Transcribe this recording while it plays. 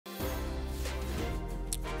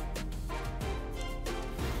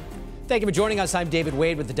Thank you for joining us. I'm David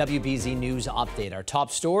Wade with the WBZ News Update. Our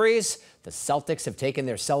top stories: the Celtics have taken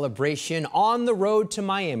their celebration on the road to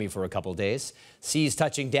Miami for a couple days. C's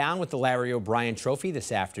touching down with the Larry O'Brien Trophy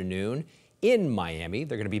this afternoon in Miami.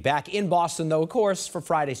 They're going to be back in Boston, though, of course, for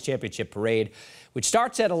Friday's championship parade, which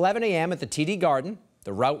starts at 11 a.m. at the TD Garden.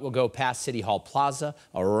 The route will go past City Hall Plaza,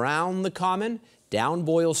 around the Common, down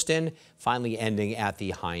Boylston, finally ending at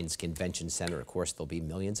the Heinz Convention Center. Of course, there'll be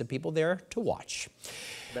millions of people there to watch.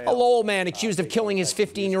 A Lowell man accused of killing his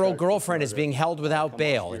 15-year-old girlfriend is being held without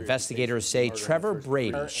bail. Investigators say Trevor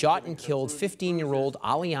Brady shot and killed 15-year-old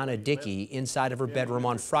Aliana Dickey inside of her bedroom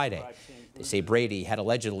on Friday. They say Brady had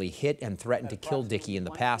allegedly hit and threatened to kill Dickey in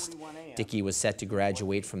the past. Dickey was set to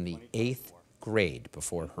graduate from the 8th grade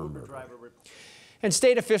before her murder. And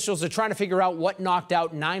state officials are trying to figure out what knocked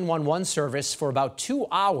out 911 service for about 2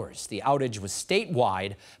 hours. The outage was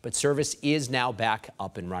statewide, but service is now back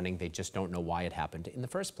up and running. They just don't know why it happened in the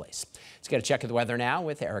first place. Let's get a check of the weather now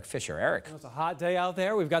with Eric Fisher. Eric. It's a hot day out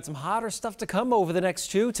there. We've got some hotter stuff to come over the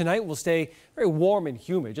next 2. Tonight will stay very warm and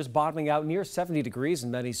humid, just bottoming out near 70 degrees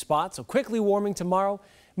in many spots. So quickly warming tomorrow.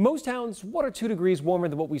 Most towns 1 or 2 degrees warmer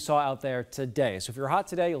than what we saw out there today. So if you're hot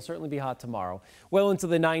today, you'll certainly be hot tomorrow. Well into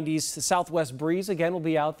the 90s. The southwest breeze again will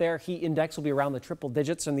be out there. Heat index will be around the triple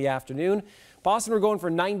digits in the afternoon. Boston, we're going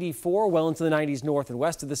for 94, well into the 90s north and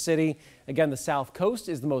west of the city. Again, the south coast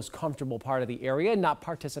is the most comfortable part of the area, not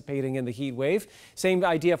participating in the heat wave. Same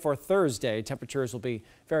idea for Thursday. Temperatures will be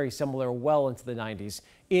very similar, well into the 90s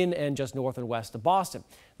in and just north and west of Boston.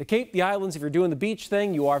 The Cape, the islands, if you're doing the beach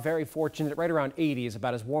thing, you are very fortunate. Right around 80 is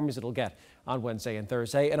about as warm as it'll get on Wednesday and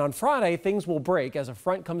Thursday. And on Friday, things will break as a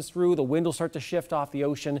front comes through. The wind will start to shift off the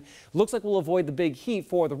ocean. Looks like we'll avoid the big heat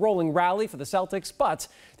for the rolling rally for the Celtics, but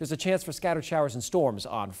there's a chance for scattered showers and storms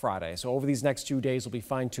on Friday. So over these next 2 days, we'll be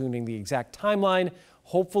fine-tuning the exact timeline.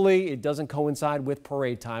 Hopefully, it doesn't coincide with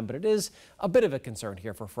parade time, but it is a bit of a concern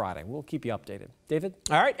here for Friday. We'll keep you updated. David?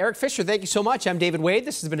 All right, Eric Fisher, thank you so much. I'm David Wade.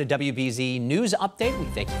 This has been a WBZ News Update. We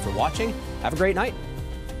thank you for watching. Have a great night.